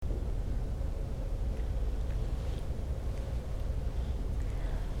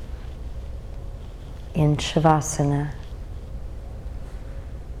in Shavasana.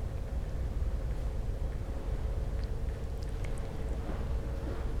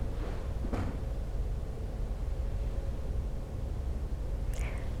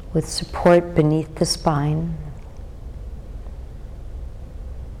 With support beneath the spine.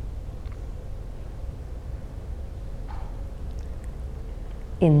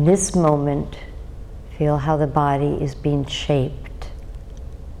 In this moment, feel how the body is being shaped.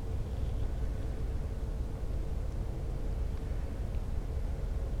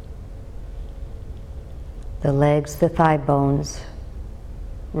 The legs, the thigh bones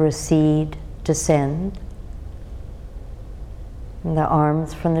recede, descend. And the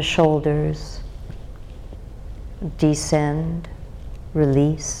arms from the shoulders descend,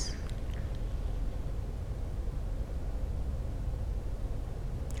 release.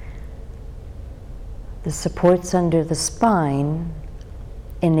 The supports under the spine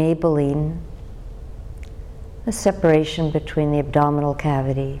enabling the separation between the abdominal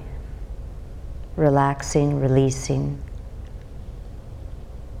cavity, relaxing, releasing.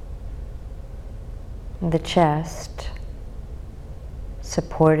 And the chest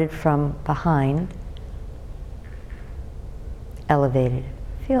supported from behind, elevated.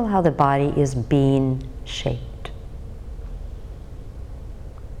 Feel how the body is being shaped.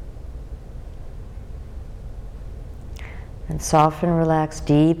 And soften, relax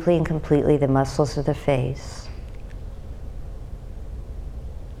deeply and completely the muscles of the face.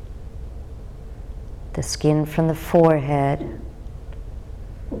 The skin from the forehead.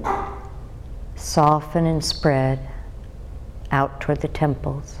 Soften and spread out toward the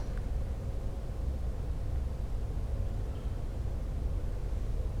temples.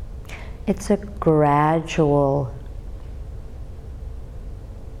 It's a gradual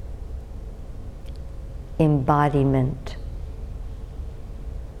embodiment.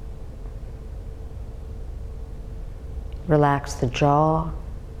 Relax the jaw.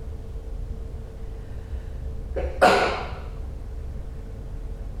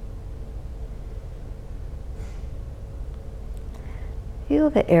 Feel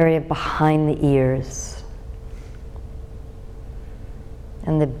the area behind the ears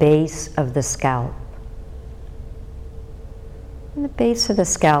and the base of the scalp. And the base of the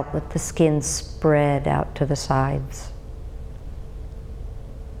scalp, let the skin spread out to the sides.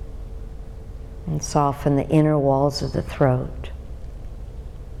 And soften the inner walls of the throat.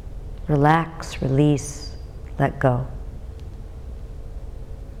 Relax, release, let go.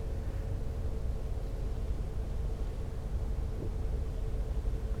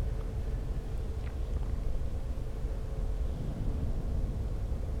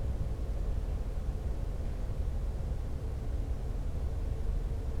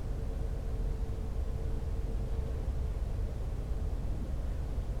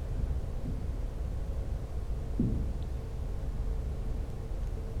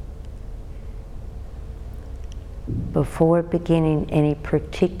 Before beginning any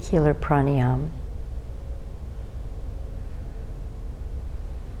particular pranayama,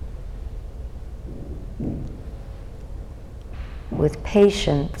 with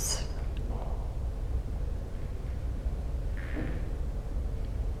patience,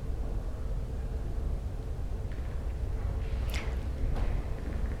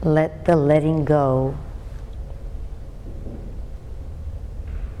 let the letting go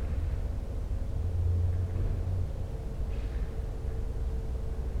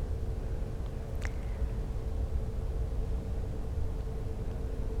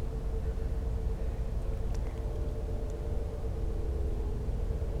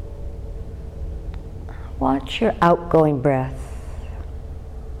watch your outgoing breath.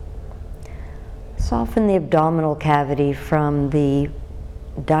 Soften the abdominal cavity from the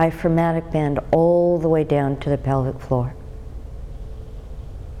diaphragmatic band all the way down to the pelvic floor.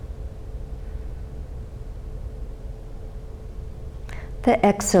 The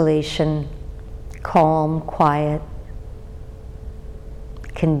exhalation, calm, quiet,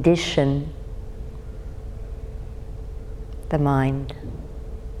 condition the mind.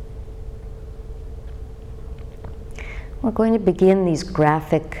 We're going to begin these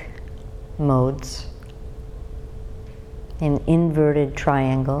graphic modes in inverted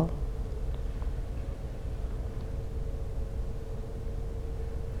triangle.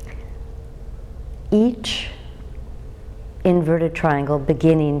 Each inverted triangle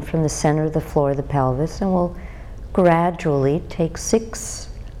beginning from the center of the floor of the pelvis, and we'll gradually take 6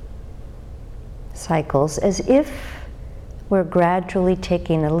 cycles as if we're gradually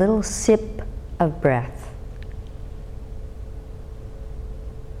taking a little sip of breath.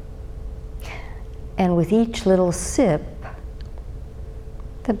 And with each little sip,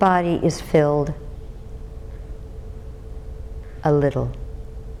 the body is filled a little.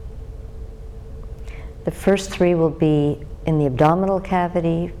 The first three will be in the abdominal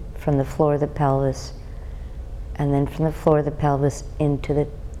cavity, from the floor of the pelvis, and then from the floor of the pelvis into the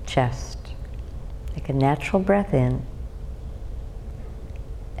chest. Take a natural breath in.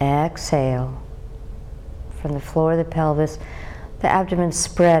 Exhale. From the floor of the pelvis, the abdomen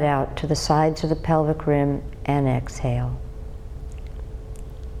spread out to the sides of the pelvic rim, and exhale.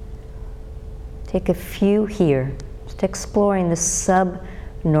 Take a few here, just exploring the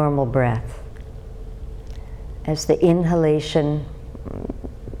subnormal breath. As the inhalation,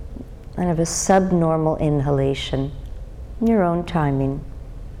 kind of a subnormal inhalation, in your own timing.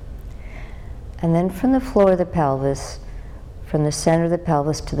 And then from the floor of the pelvis, from the center of the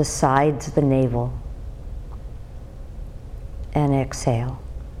pelvis to the sides of the navel. And exhale.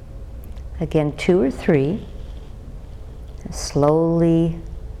 Again, 2 or 3. Slowly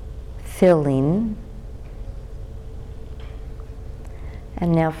filling.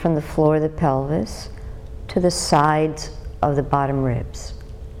 And now from the floor of the pelvis to the sides of the bottom ribs.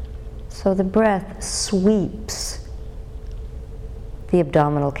 So the breath sweeps the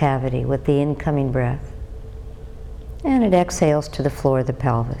abdominal cavity with the incoming breath. And it exhales to the floor of the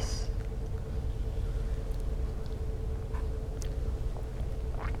pelvis.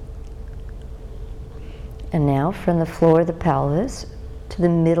 And now from the floor of the pelvis to the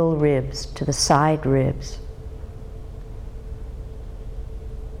middle ribs, to the side ribs.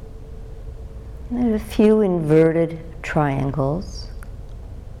 And a few inverted triangles.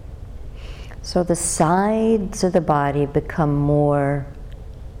 So the sides of the body become more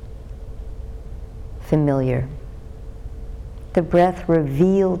familiar. The breath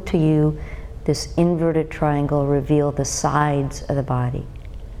revealed to you this inverted triangle, revealed the sides of the body.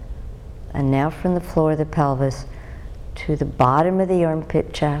 And now from the floor of the pelvis to the bottom of the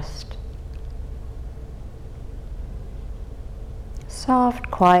armpit chest. Soft,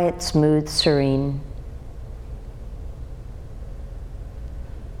 quiet, smooth, serene.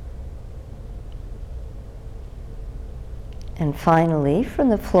 And finally, from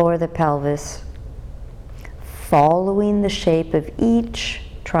the floor of the pelvis, following the shape of each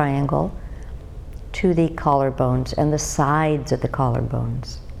triangle to the collarbones and the sides of the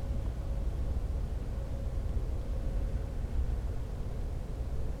collarbones.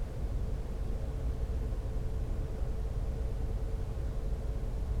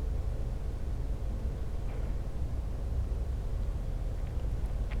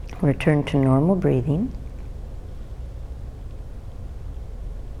 Return to normal breathing.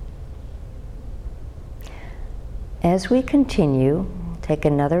 As we continue, take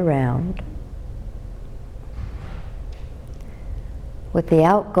another round. With the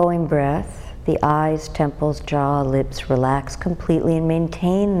outgoing breath, the eyes, temples, jaw, lips relax completely and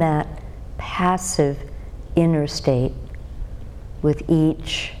maintain that passive inner state with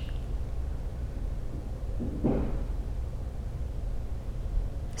each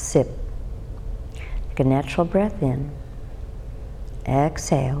sip. Take a natural breath in.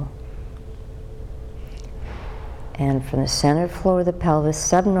 Exhale. And from the center floor of the pelvis,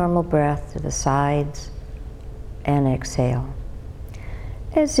 subnormal breath to the sides, and exhale.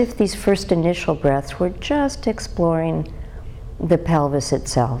 As if these first initial breaths were just exploring the pelvis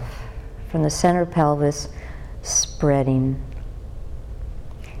itself. From the center pelvis, spreading.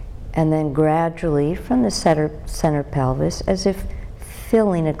 And then gradually from the center pelvis, as if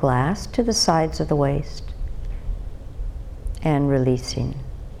filling a glass to the sides of the waist. And releasing.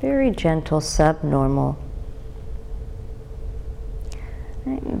 Very gentle, subnormal.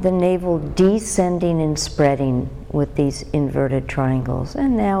 The navel descending and spreading with these inverted triangles.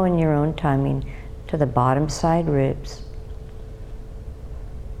 And now in your own timing to the bottom side ribs.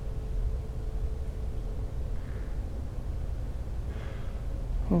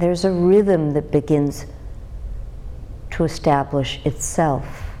 There's a rhythm that begins to establish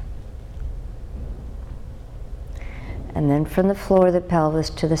itself. And then from the floor of the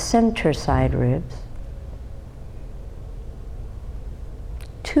pelvis to the center side ribs.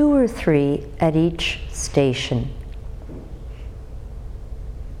 2 or 3 at each station.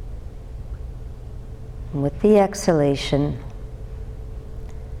 And with the exhalation,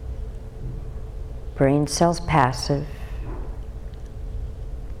 brain cells passive,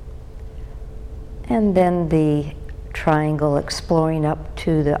 and then the triangle exploring up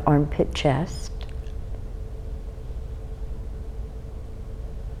to the armpit chest.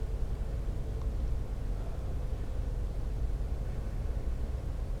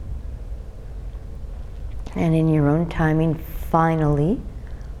 And in your own timing, finally,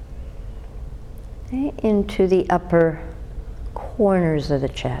 into the upper corners of the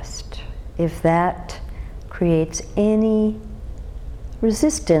chest. If that creates any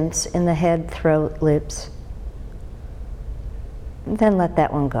resistance in the head, throat, lips. And then let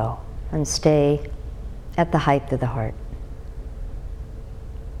that one go and stay at the height of the heart.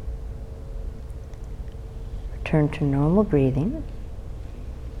 Return to normal breathing.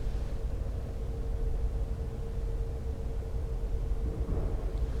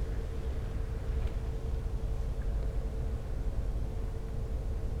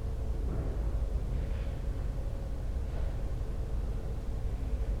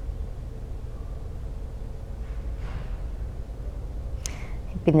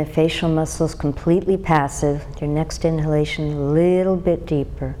 Keeping the facial muscles completely passive. Your next inhalation a little bit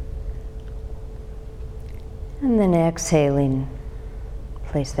deeper. And then exhaling,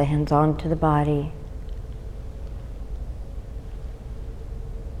 place the hands onto the body.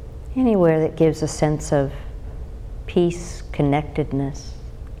 Anywhere that gives a sense of peace, connectedness.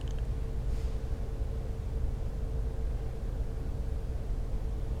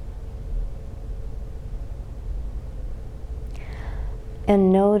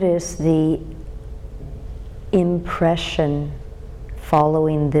 And notice the impression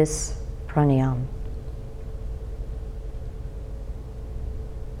following this pranayama.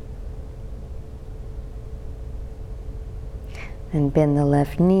 And bend the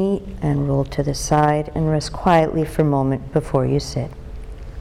left knee and roll to the side and rest quietly for a moment before you sit.